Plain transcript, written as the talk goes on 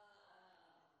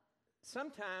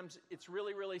sometimes it's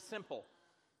really, really simple.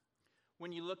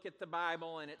 When you look at the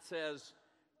Bible and it says,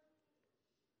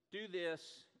 do this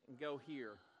and go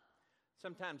here.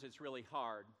 Sometimes it's really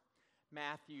hard.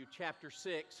 Matthew chapter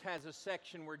 6 has a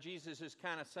section where Jesus is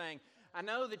kind of saying, I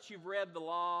know that you've read the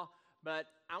law, but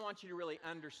I want you to really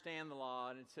understand the law.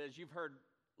 And it says, you've heard,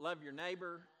 love your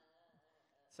neighbor.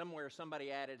 Somewhere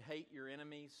somebody added, hate your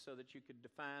enemies, so that you could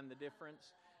define the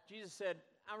difference. Jesus said,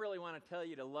 I really want to tell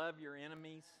you to love your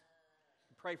enemies,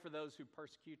 and pray for those who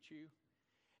persecute you.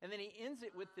 And then he ends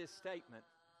it with this statement,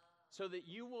 so that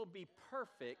you will be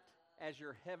perfect as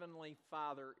your heavenly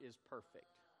Father is perfect.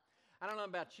 I don't know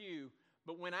about you,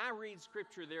 but when I read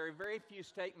Scripture, there are very few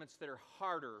statements that are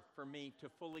harder for me to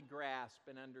fully grasp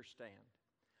and understand.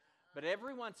 But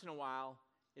every once in a while,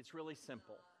 it's really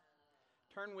simple.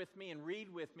 Turn with me and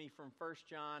read with me from 1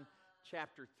 John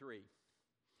chapter 3.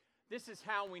 This is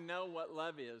how we know what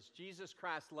love is. Jesus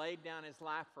Christ laid down his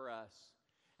life for us,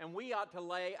 and we ought to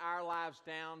lay our lives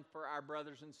down for our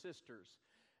brothers and sisters.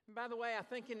 And by the way, I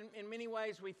think in many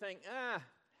ways we think,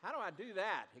 how do I do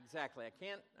that exactly?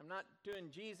 I'm not doing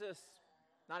Jesus,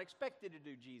 not expected to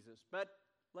do Jesus, but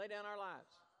lay down our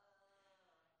lives.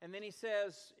 And then he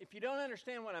says, if you don't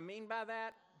understand what I mean by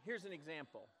that, here's an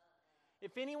example.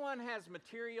 If anyone has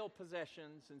material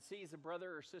possessions and sees a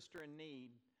brother or sister in need,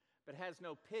 but has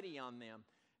no pity on them.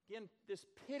 Again, this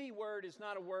pity word is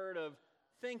not a word of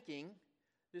thinking.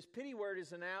 This pity word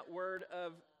is an word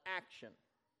of action.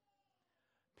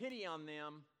 Pity on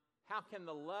them. How can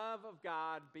the love of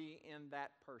God be in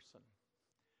that person?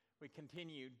 We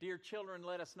continue. Dear children,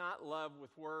 let us not love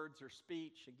with words or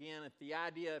speech. Again, if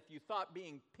you thought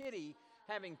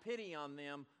having pity on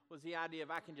them was the idea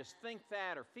of I can just think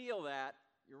that or feel that,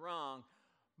 you're wrong.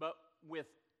 But with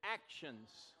actions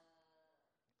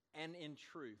and in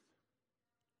truth.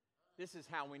 This is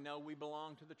how we know we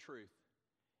belong to the truth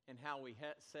and how we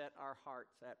set our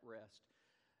hearts at rest.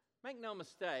 Make no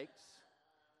mistakes,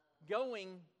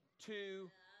 going to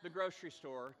the grocery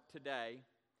store today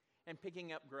and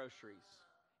picking up groceries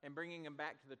and bringing them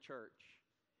back to the church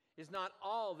is not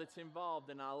all that's involved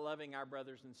in our loving our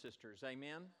brothers and sisters.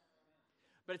 Amen?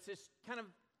 But it's just kind of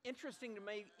interesting to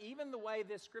me, even the way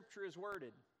this scripture is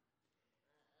worded.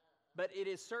 But it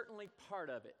is certainly part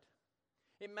of it.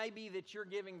 It may be that you're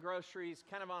giving groceries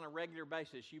kind of on a regular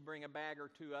basis. You bring a bag or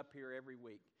two up here every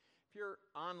week. If you're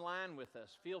online with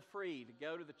us, feel free to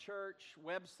go to the church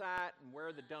website, and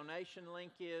where the donation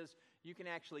link is, you can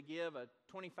actually give a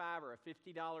 $25 or a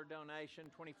 $50 donation,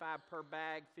 $25 per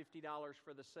bag, $50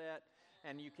 for the set,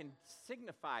 and you can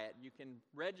signify it. You can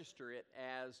register it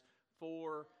as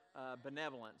for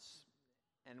benevolence,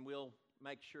 and we'll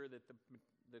make sure that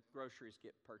the groceries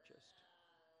get purchased.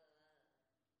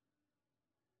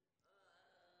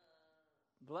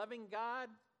 Loving God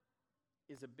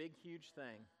is a big, huge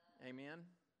thing. Amen?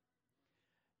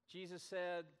 Jesus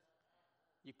said,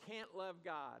 you can't love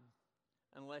God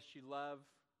unless you love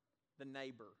the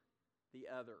neighbor, the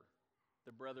other,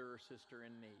 the brother or sister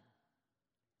in need.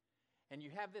 And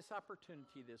you have this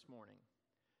opportunity this morning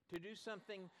to do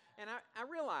something, and I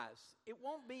realize it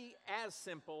won't be as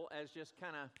simple as just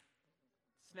kind of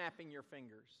snapping your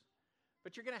fingers.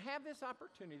 But you're going to have this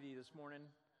opportunity this morning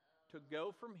to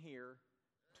go from here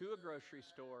to a grocery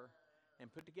store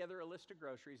and put together a list of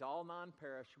groceries, all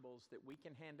non-perishables, that we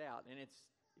can hand out. And it's,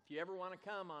 if you ever want to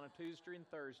come on a Tuesday and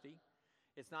Thursday,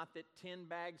 it's not that 10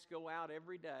 bags go out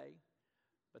every day,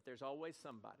 but there's always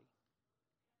somebody.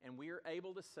 And we are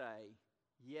able to say,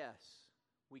 yes,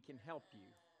 we can help you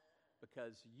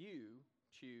because you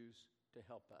choose to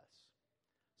help us.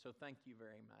 So thank you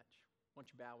very much. Won't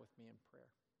you bow with me in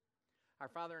prayer? Our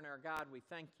Father and our God, we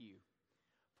thank you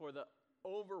for the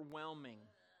overwhelming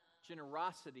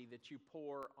generosity that you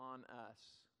pour on us.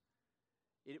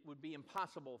 It would be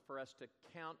impossible for us to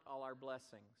count all our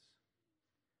blessings.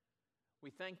 We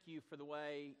thank you for the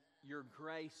way your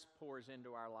grace pours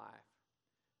into our life,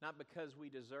 not because we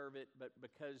deserve it, but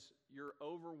because your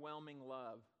overwhelming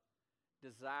love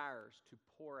desires to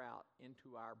pour out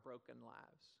into our broken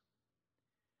lives.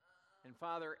 And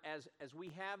Father, as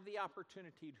we have the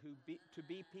opportunity to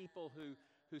be people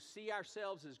who see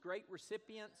ourselves as great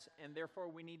recipients, and therefore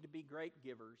we need to be great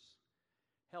givers,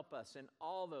 help us in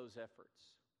all those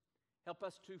efforts. Help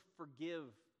us to forgive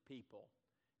people.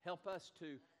 Help us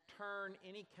to turn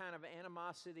any kind of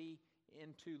animosity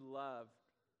into love.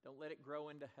 Don't let it grow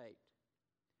into hate.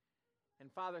 And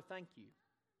Father, thank you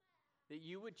that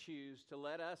you would choose to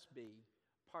let us be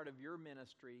part of your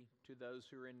ministry to those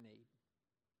who are in need.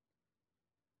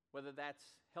 Whether that's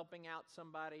helping out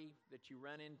somebody that you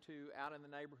run into out in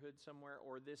the neighborhood somewhere,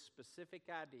 or this specific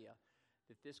idea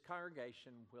that this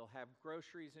congregation will have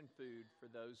groceries and food for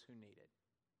those who need it.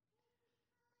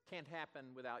 Can't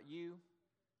happen without you,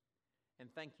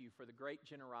 and thank you for the great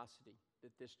generosity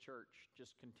that this church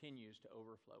just continues to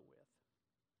overflow with.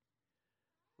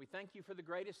 We thank you for the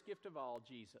greatest gift of all,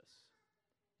 Jesus,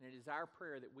 and it is our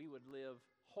prayer that we would live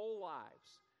whole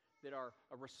lives that are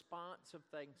a response of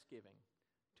thanksgiving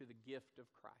to the gift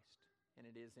of Christ. And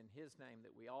it is in His name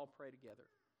that we all pray together,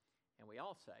 and we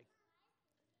all say,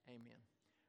 Amen.